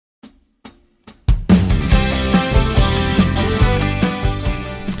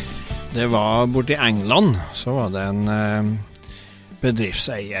Det var borte i England, så var det en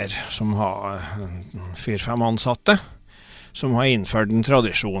bedriftseier som har 4-5 ansatte, som har innført en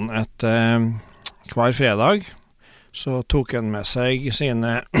tradisjon etter hver fredag. Så tok han med seg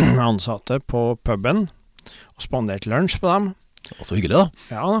sine ansatte på puben og spanderte lunsj på dem. Så hyggelig da.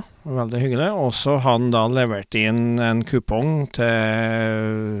 Ja, veldig hyggelig. Og så han da levert inn en kupong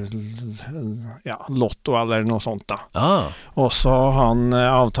til lotto eller noe sånt da. Ah. Og så han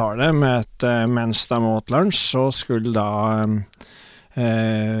avtale med at mens de åt lunsj, så skulle da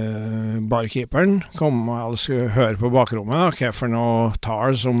barkeeperen komme og skulle høre på bakrommet hva for noe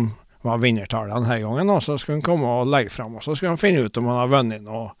tal som var vinnertalene denne gangen, og så skulle han komme og legge frem, og så skulle han finne ut om han hadde vunnet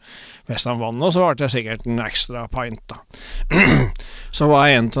noe. Hvis han vann, så var det sikkert en ekstra pint da. Så var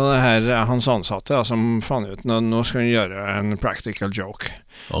en av det her, hans ansatte da, som fann ut, nå skulle han gjøre en practical joke.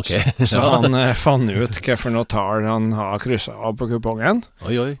 Okay. Så han fann ut hva for noe tal han har krysset av på kupongen,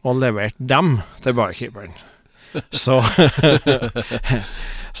 og levert dem til barkeeperen. Så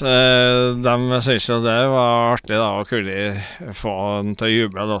de synes jo det var artig da, å kunne få den til å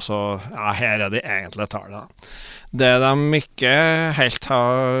juble, og så, her er de egentlige tallene. Det de ikke helt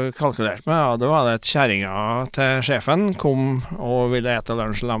har kalkulert med, det var at kjæringa til sjefen kom og ville ete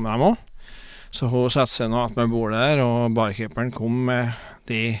lunsj sammen med dem også. Så hun satte seg nå med bordet der, og barkeeperen kom med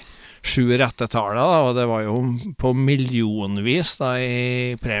de 7 rette tallene, og det var jo på millionvis da,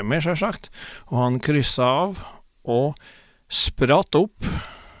 i premier, selvsagt. Og han krysset av og spratt opp,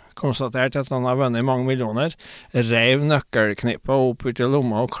 konstaterte at han har vunnet mange millioner, rev nøkkelknippet opp ut i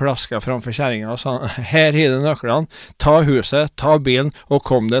lomma og klasket framfor kjæringen og sa, her er det nøklene, ta huset, ta bilen og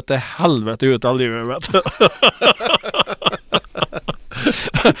kom det til helvete ut av livet mitt.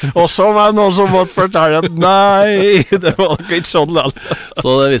 Og så var det noen som måtte fortelle at nei, det var ikke sånn da.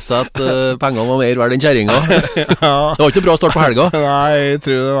 Så det viste seg at pengene var mer verdt enn kjæringen. Ja. Det var ikke bra start på helga. Nei, jeg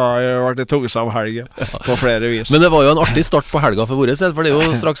tror det var det tungsom helg på flere vis. Men det var jo en artig start på helga for våre selv, for det er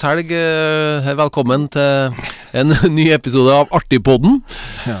jo straks helg. Velkommen til en ny episode av Artipodden.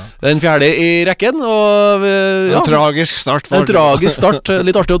 Ja. Den 4. i rekken. Og, en tragisk start. En tragisk start.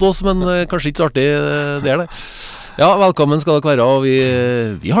 Litt artig hos oss, men kanskje ikke så artig det er det. Ja, velkommen skal dere være, og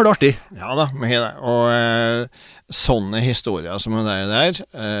vi har det artig. Ja da, vi har det. Og sånne historier som det der,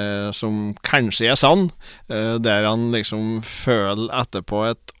 som kanskje er sann, der han liksom føler etterpå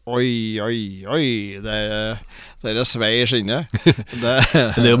et oi, det er svei i skinnet. Det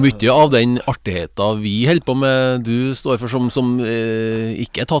er jo mye av den artigheten vi holder på med, du står for som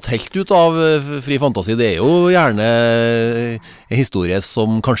ikke er tatt helt ut av fri fantasi. Det er jo gjerne en historie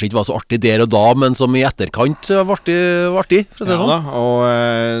som kanskje ikke var så artig der og da, men som i etterkant var artig, for å si det sånn. Ja da, og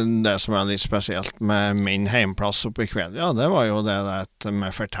det som er litt spesielt med min heimplass oppe i kveld, det var jo det at vi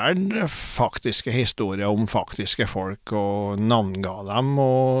fortalte faktiske historier om faktiske folk, og navnga dem,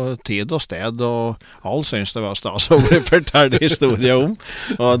 og tid og sted, og alle synes det var stas å bli fortalt historier om.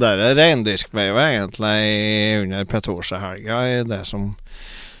 Og der reindyrk meg jo egentlig under Petorse-helga i det som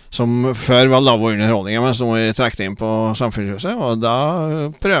før var lav underholdning, men som vi trekte inn på Samfunnshuset, og da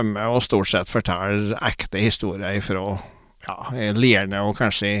prøver vi å stort sett fortelle ekte historier fra Lierne og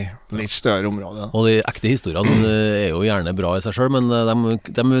kanskje litt større områder. Og de ekte historiene er jo gjerne bra i seg selv, men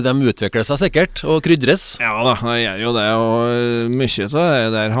de utvikler seg sikkert og krydres. Ja da, det gjør jo det, og mye av det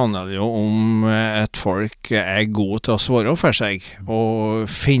der handler jo om at folk er gode til å svare for seg, og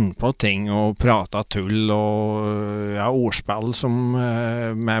finne på ting og prate tull og ordspill som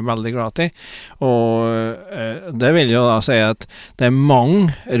vi er veldig glad til. Og det vil jo da si at det er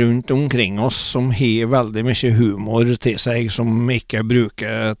mange rundt omkring oss som har veldig mye humor til seg, som ikke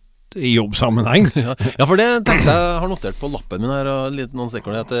bruker i jobbsammenheng. Ja, for det tenkte jeg har notert på lappen min her, og noen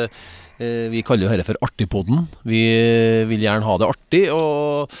stikker at vi kaller jo dette for Artipodden. Vi vil gjerne ha det artig,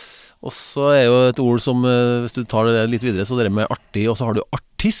 og så er jo et ord som, hvis du tar det litt videre, så det med artig, og så har du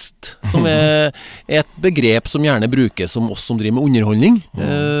artist, som er et begrep som gjerne brukes som oss som driver med underholdning.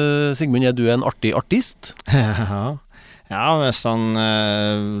 Sigmund, er du en artig artist? Ja, hvis han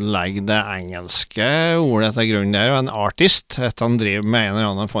legger det engelske ordet til grunn der, og en artist, at han driver med en eller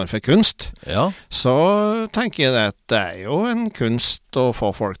annen form for kunst, så tenker jeg at det er jo en kunst å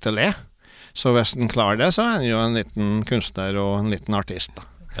få folk til å le. Så hvis han klarer det, så er han jo en liten kunstner og en liten artist da.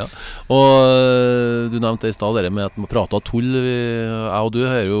 Ja, og du nevnte i sted det med at man prater tull. Jeg og du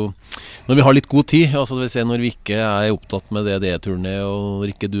er jo, når vi har litt god tid, altså det vil si når vi ikke er opptatt med DD-turné, og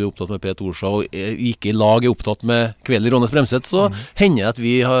når ikke du er opptatt med P2 Show, og vi ikke i lag er opptatt med Kveld i Rånes Bremset, så hender det at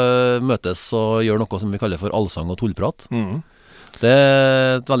vi møtes og gjør noe som vi kaller for allsang og tullprat. Det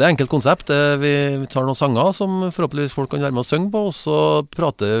er et veldig enkelt konsept. Vi tar noen sanger som forhåpentligvis folk kan være med å synge på, og så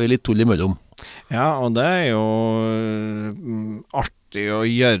prater vi litt tull imellom. Ja, og det er jo artig å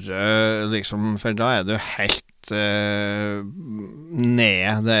gjøre, liksom, for da er du helt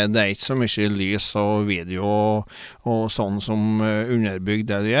ned. Det er ikke så mye lys og video og sånn som underbygger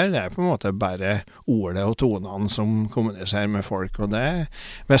det du gjør. Det er på en måte bare ordet og tonene som kommuniserer med folk. Og det,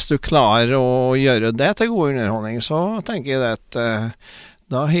 hvis du klarer å gjøre det til god underholdning, så tenker jeg at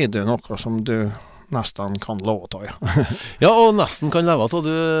da har du noe som du nesten kan love av, ja. Ja, og nesten kan leve av.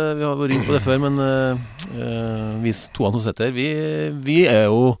 Vi har vært inne på det før, men vi toene som sitter her, vi er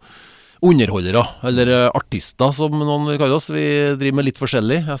jo underholdere, eller artister som noen vil kalle oss. Vi driver med litt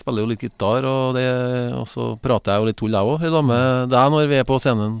forskjellig. Jeg spiller jo litt gitar, og så prater jeg jo litt tull jeg også. Jeg er med deg når vi er på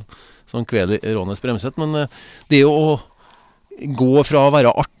scenen som kveld i Rånes Bremset, men det er jo å gå fra å være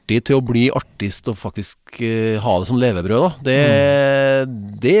artig til å bli artist og faktisk ha det som levebrød, da.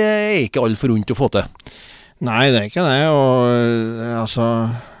 Det er ikke alle forunt å få til. Nei, det er ikke det, og altså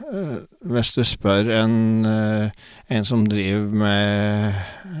hvis du spør en som driver med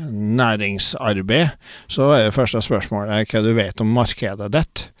næringsarbeid, så er det første spørsmålet hva du vet om markedet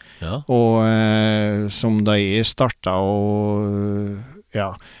ditt. Ja. Og som da jeg startet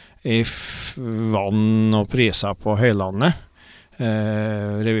i vann og priser på Høylandet,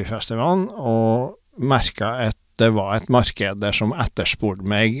 revyfestivalen, og merket at det var et marked der som etterspurte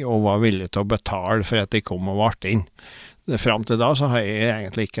meg og var villig til å betale for at de kom og varte inn. Frem til da så har jeg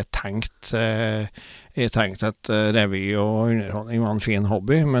egentlig ikke tenkt at revy og underholdning var en fin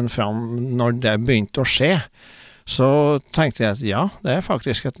hobby, men når det begynte å skje, så tenkte jeg at ja, det er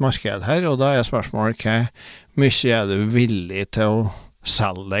faktisk et marked her, og da er spørsmålet hva mye er du villig til å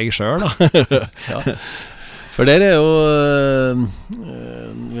selge deg selv da? Ja. For der er jo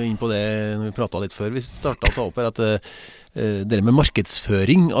vi er inne på det når vi pratet litt før vi startet å ta opp her, at det med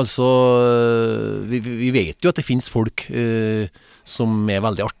markedsføring, altså vi vet jo at det finnes folk som er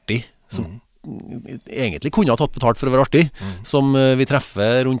veldig artig, som egentlig kunne ha tatt betalt for å være artig, som vi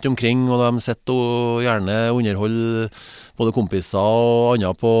treffer rundt omkring, og de sitter og gjerne underholder både kompiser og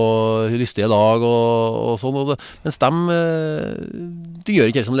andre på lystige lag og sånn, mens de gjør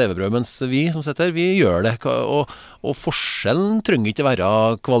ikke det som levebrød, mens vi som sitter her, vi gjør det, og forskjellen trenger ikke være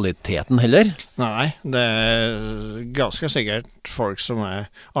kvaliteten heller. Nei, det er ganske sikkert folk som er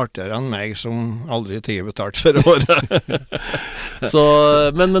artigere enn meg, som aldri tiger betalt for året. Så,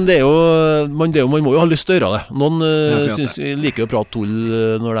 men det er jo man må jo ha lyst til å gjøre det. Noen liker å prate tull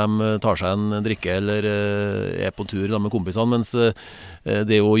når de tar seg en drikke eller er på tur med kompisene, mens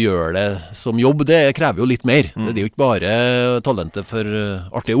det å gjøre det som jobb, det krever jo litt mer. Det er jo ikke bare talentet for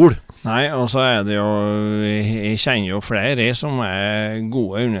artige ord. Nei, og så er det jo, jeg kjenner jo flere som er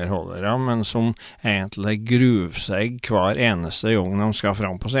gode underholdere, men som egentlig gruver seg hver eneste gang de skal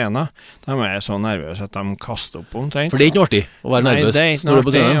fram på scenen. De er så nervøse at de kaster opp omtrent. For det er ikke noe artig å være nervøs. Nei, det er ikke noe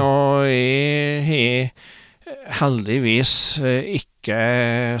artig, og jeg har heldigvis ikke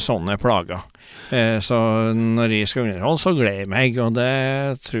sånne plager. Så når jeg skal underholde, så gleder jeg meg, og det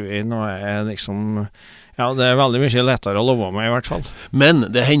tror jeg nå er liksom... Ja, det er veldig mye lettere å love meg i hvert fall. Men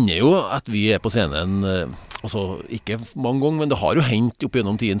det hender jo at vi er på scenen, altså ikke mange ganger, men det har jo hendt opp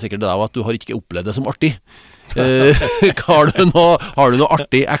gjennom tiden sikkert det at du har ikke opplevd det som artig. Har du noe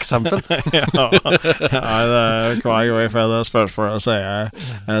artig eksempel? Ja, hver gang jeg får det spørsmålet, så er jeg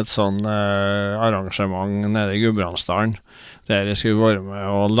et sånn arrangement nede i Gudbrandsdalen, der jeg skulle være med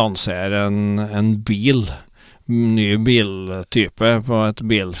og lansere en ny biltype på et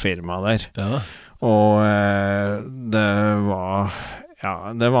bilfirma der. Ja. Og det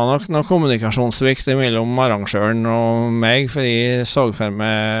var nok noe kommunikasjonssvikt mellom arrangøren og meg, for jeg så for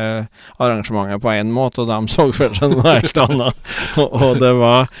meg arrangementet på en måte, og de så for seg noe helt annet. Og det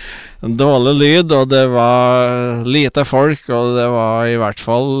var dårlig lyd, og det var lite folk, og det var i hvert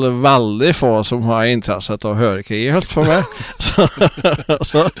fall veldig få som har interesse til å høre hva jeg holdt på med.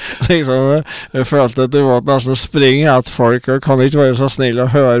 Så liksom, jeg følte at det var nesten springe at folk kan ikke være så snill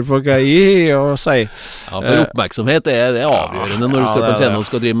å høre på hva jeg og si. Ja, for oppmerksomhet er avgjørende når du står på en scene og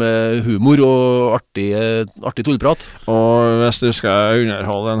skal drive med humor og artig tullprat. Og hvis du skal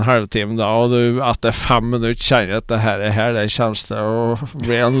underholde en halvtime da, og du etter 5 minutter kjenner at det kommer til å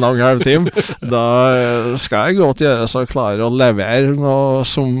bli en lang halvtime, da skal jeg godt gjøre så klare å levere noe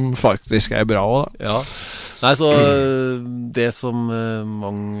som faktisk er bra også, da. Ja. Nei, så det som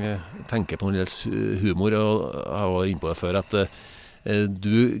mange tenker på når det gjelder humor, og jeg var inne på det før, at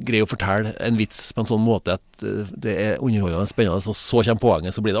du greier å fortelle en vits på en sånn måte at det underholdende spennende, og så kommer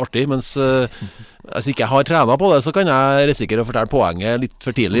poenget, så blir det artig. Mens hvis ikke jeg har trenet på det, så kan jeg risikere å fortelle poenget litt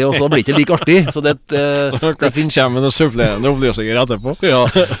for tidlig, og så blir det ikke like artig. Så det kommer noen supplerende opplysninger etterpå. Ja,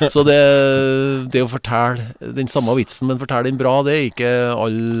 så det å fortelle den samme vitsen, men fortelle den bra, det ikke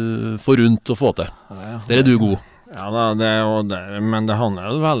alle forunt å få til. Der du god. Ja da, men det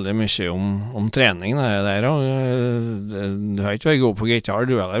handler veldig mye om trening det der, du har ikke vært god på gitar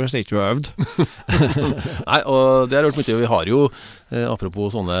du eller hvis ikke du har øvd. Nei, og det har hørt mye. Vi har jo,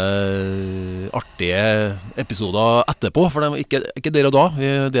 apropos sånne artige episoder etterpå, for det er ikke der og da.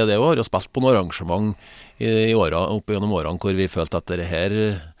 Det har jo spilt på noen arrangement opp gjennom årene hvor vi følte at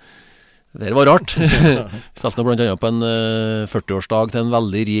det var rart. Spilte nå blant annet på en 40-årsdag til en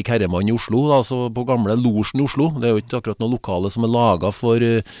veldig rik herremann i Oslo, altså på gamle Lorsen i Oslo. Det er jo ikke akkurat noen lokale som laget for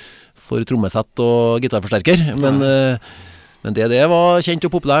trommesett og gitarforsterker, men det var kjent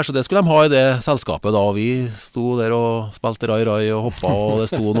og populær, så det skulle de ha i det selskapet da. Vi sto der og spilte rai og hoppet, og det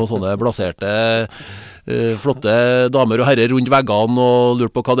sto noen sånne blaserte, flotte damer og herrer rundt veggene og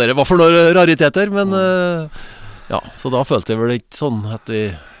lurte på hva det var for noen rariteter, men ja, så da følte jeg vel ikke sånn at vi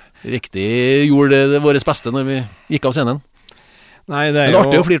riktig gjorde det våres beste når vi gikk av scenen. Nei, det er men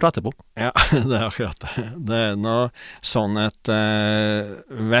artig å flire til etterpå. Ja, det er akkurat det. Det er noe sånn at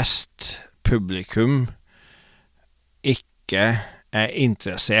vest publikum ikke er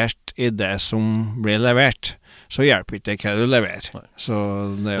interessert i det som blir levert, så hjelper ikke hva du leverer. Så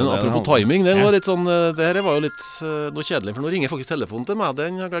det men apropos timing, det var litt sånn, det her var jo litt noe kjedelig, for nå ringer faktisk telefonen til meg,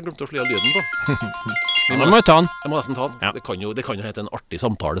 den har jeg glemt å slå av lyden på. Ja, da må jeg ta den. Jeg må nesten ta den. Ja. Det kan jo hete en artig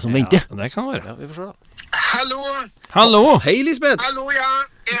samtale som venter. Ja, det kan være. Ja, vi får se da. Hallo, Hei Lisbeth! hallo, ja.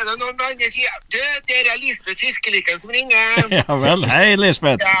 Er det noen andre siden? Du, det er Lisbeth Fiskelykken som ringer. Ja vel, hei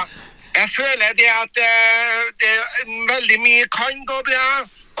Lisbeth. Ja, jeg føler det at veldig mye kan gå bra,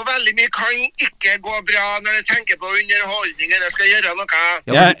 og veldig mye kan ikke gå bra når jeg tenker på underholdning eller skal gjøre noe.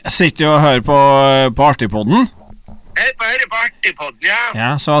 Jeg sitter jo og hører på Artipodden. Jeg hører på Artipodden, ja.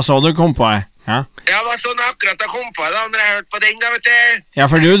 Ja, så du kom på det. Ja. Ja, det var sånn akkurat jeg kom på da, når jeg hørte på den da, vet du. Ja,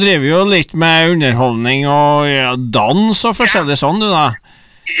 for du driver jo litt med underholdning og dans og forskjellig sånn, du da.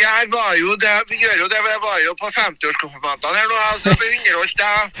 Ja, jeg var jo det, vi gjør jo det, jeg var jo på 50-årskonfirmantene her nå, altså, vi underholdt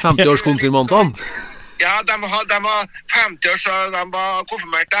da. 50-årskonfirmantene? Ja, de var 50 år, så de var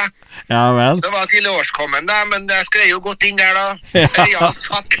konfirmert da. Ja vel. Det var til årskommen da, men jeg skrev jo godt inn der da. Ja,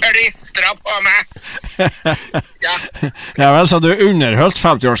 satt klistret på meg. Ja. Ja vel, så du underholdt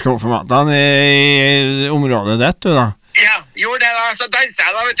 50-årskonfirmantene i området ditt, du da? Ja, gjorde det da, så danset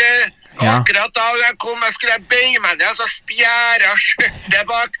jeg da, vet du. Ja. Akkurat da jeg kom, jeg skulle bøye meg ned, så spjæra skjørtet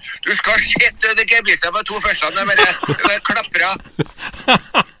bak. Du skal skjette det geblisset på to første, det bare klappra.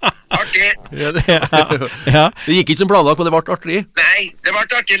 Artig. Ja. Det gikk ikke som planlagt, men det ble artig. Nei, det ble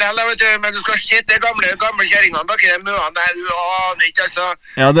artig likevel, vet du, men du skal skjette gamle kjæringene bak i de møene der, du aner ikke, altså.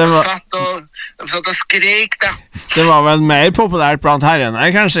 Ja, det var... De satt og skrek da. Det var vel mer populært blant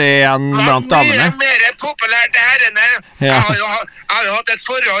herrene, kanskje, enn blant damene? Det var mye mer populært det herrene. Ja. Jeg har jo hatt et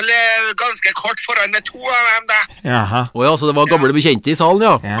forhold, ganske kort forhold med to av dem da. Jaha. Åja, så det var gamle bekjente i salen,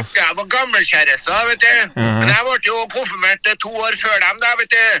 ja. Ja. Jeg var gammelkjærester, vet du. Men jeg ble jo konfirmert 2 år før dem da,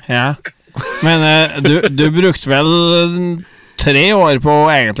 vet du. Ja. Men du brukte vel 3 år på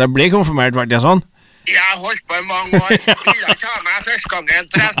å egentlig bli konfirmert, var det sånn? Jeg holdt på i mange år. Ville ta meg første gangen,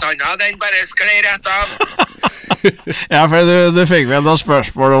 prestene, den bare sklei rett av. Ja, for du fikk vel noen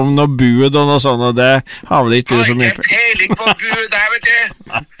spørsmål om noe bud og noe sånt, og det har vel ikke du så mye Har ikke peiling på bud der, vet du.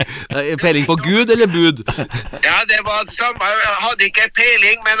 Peiling på Gud eller bud? Ja, det var det samme. Jeg hadde ikke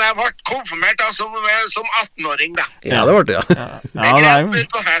peiling, men jeg ble konfirmert da, som 18-åring da. Ja, det ble det, ja. Ja, Jeg nei, grep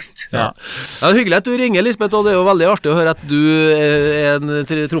ut på fest. ja. Det er hyggelig at du ringer, Lisbeth, og det er jo veldig artig å høre at du er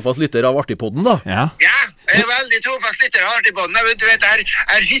en trofast lytter av Artipodden, da. Ja. Ja, jeg er veldig trofast lytter av Artipodden. Du vet, jeg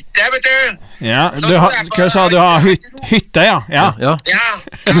er hytte, vet du. Ja, hva sa du, har hytte, ja? Ja. Ja. Ja,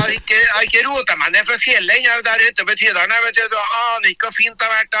 jeg har ikke rotet meg ned fra fjellet ennå, der hytte betyr det, vet du. Du aner ikke hvor fint det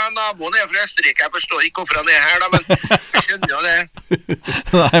har vært da. Naboen er fra Østerrike, jeg forstår ikke hvorfor han er her da, men jeg skjønner jo det.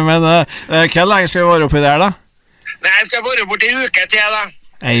 Nei, men hvor lenge skal vi være oppi der, da? Nei, jeg skal være borte en uke til da.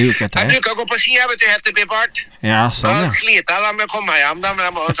 En uke Jeg til? bruker å gå på ski, vet du, helt oppi part. Ja, Da sånn, ja. sliter jeg da med å komme hjem da, men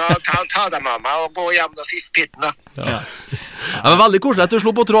jeg må ta dem av meg og gå hjem og siste pitten da. Ja. Det var veldig koselig at du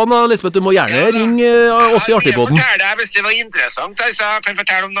slo på tråden, da, Lisbeth. Du må gjerne ringe oss i Artipodden. Jeg forteller deg hvis det var interessant, altså. Jeg kan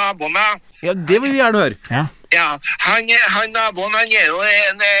fortelle om naboen da. Ja, det vil vi gjerne høre. Ja. Ja, han naboen, han er jo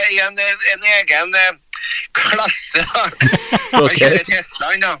en egen klasse da. Han Ok. kjører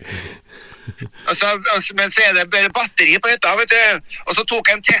Tesla, han da. Men så er det bare batteri på hytta, vet du. Og så tok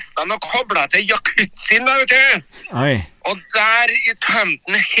han Teslaen og koblet til jacuzzien da, vet du. Oi. Og der tømte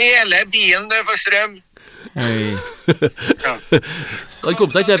han hele bilen for strøm. Hei. Ja. Han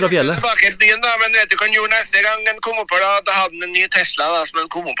kom seg ikke ned fra fjellet. Tilbake i byen da, men vet du hva han gjorde neste gang han kom opp her da? Da hadde han en ny Tesla da, som han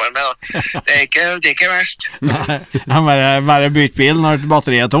kom opp her med da. Det er ikke verst. Nei, han bare bytte bil når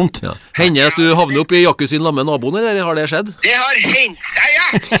batteriet er tomt. Ja. Hender at du havner opp i jacuzzien sammen med naboen, eller har det skjedd? Det har hendt seg, ja!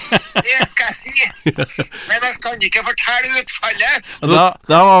 Det skal jeg si. Men jeg skal ikke fortelle utfallet.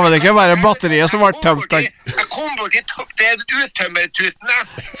 Da var det ikke bare batteriet som ble tømt. Jeg kom bort i det uttømmertuten,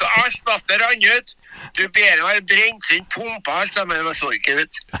 så alt vannet rann ut. Du ber meg brent inn pumpa alt sammen, men jeg så ikke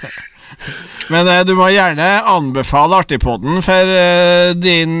ut. Men du må gjerne anbefale Artipodden for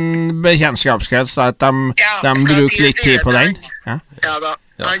din bekjentskapskrets, at de bruker litt tid på den. Ja da.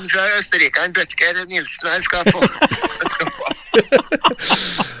 Han fra Østerrike, han Bøtker Nilsen, han skal få.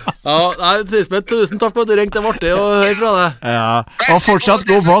 Ja, nei, Lisbeth, tusen takk for at du ringte. Det var artig å høre fra deg. Ja, og fortsatt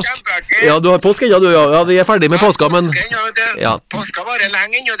god påsk. Ja, du har påske ennå, du. Ja, vi er ferdig med påska, men ja. Påska varer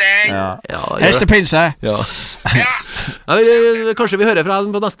lenge ennå, det. Ja, helst til pinse. Ja. Ja. Kanskje vi hører fra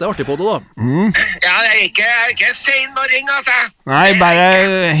den på neste Artipodden, da. Ja, jeg er ikke sen med å ringe, altså. Nei,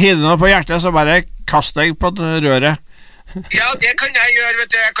 bare hiv noe på hjertet, så bare kast deg på røret. Ja, det kan jeg gjøre,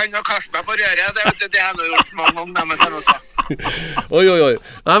 vet du. Jeg kan jo kaste meg på røret. Det har jeg gjort mange ganger også. Oi.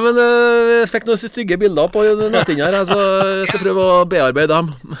 Nei, men jeg fikk noen stygge bilder på netthinna her, så jeg skal prøve å bearbeide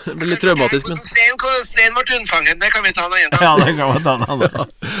dem. Det blir litt traumatisk, men Stein ble unnfanget, det kan vi ta noe igjen. Ja, det kan vi ta noe igjen. Ja.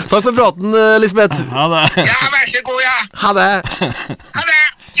 Takk for praten, Lisbeth. Ha det. Ja, vær så god, ja. Ha det. Ha det,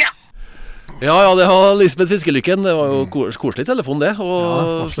 ja. Ja, det har Lisbeth Fiskelykken. Det var jo koselig telefon, det.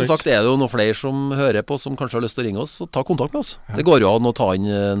 Og som sagt, er det jo noen flere som hører på, som kanskje har lyst til å ringe oss, så ta kontakt med oss. Det går jo an å ta inn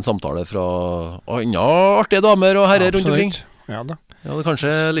en samtale fra andre artige damer og herrer rundt omkring. Ja da. Ja, det kanskje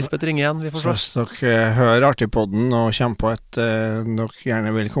Lisbeth ringer igjen, vi får se. Hvis dere hører Artipodden og kommer på at dere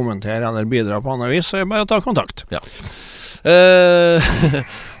gjerne vil kommentere eller bidra på annet vis, så er det bare å ta kontakt. Ja.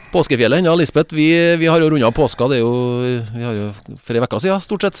 Påskefjellet, ja, Lisbeth, vi har jo rundet påska, vi har jo for en vekka siden,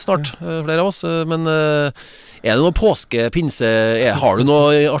 stort sett snart, flere av oss, men er det noe påskepinse, har du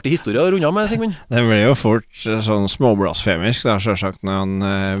noe artig historie å runde med, Sigmund? Det blir jo fort sånn småblasfemisk, det er selvsagt når han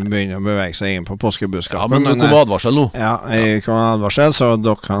begynner å bevege seg inn på påskebudskapet. Ja, men du kom med advarsel nå. Ja, jeg kom med advarsel, så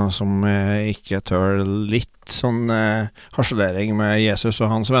dere som ikke tør litt sånn harselering med Jesus og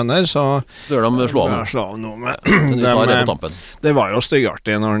hans venner, så før de slå av noe med det var jo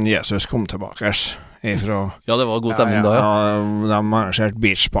styggartig når Jesus kom tilbake ifra, ja, det var god stemning da, ja. De arrangerte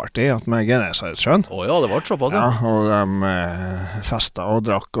beachparty med Genesaretsjøen. Ja, det var såpass, ja. Og de festet og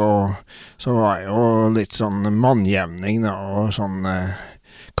drakk, og så var det jo litt sånn mannjevning da, og sånn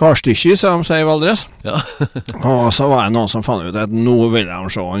karstykki, som de sier i Valdres. Ja. Og så var det noen som fant ut at nå ville de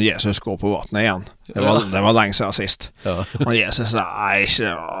se Jesus gå på vattnet igjen. Det var lenge siden sist. Ja. Og Jesus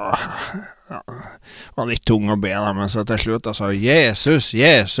ikke var litt tung å be dem, men så til slutt sa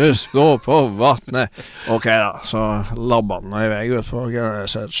Jesus, gå på vattnet. Ok da, så labba han i vei ut på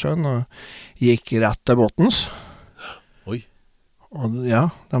Genesaretsjøen og gikk rett til bottens. Oi. Og ja,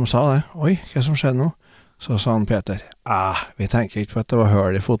 de sa det. Oi, hva som skjedde nå? Så sa han Peter, vi tenker ikke på at det var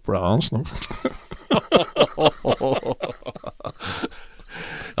høl i fotbladet hans nå.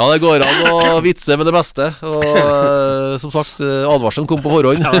 Ja, det går an å vitse med det beste. Og som sagt, advarselen kom på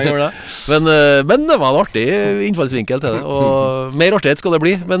forhånd. Ja, det gjorde det. Men det var en artig innfallsvinkel til det. Og mer artighet skal det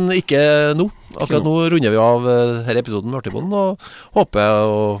bli, men ikke nå. Akkurat nå runder vi av denne episoden med Artipodden, og håper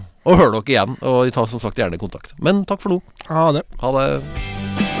å høre dere igjen. Og ta som sagt gjerne kontakt. Men takk for nå. Ha det. Ha det.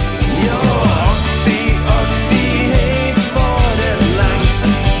 Ja.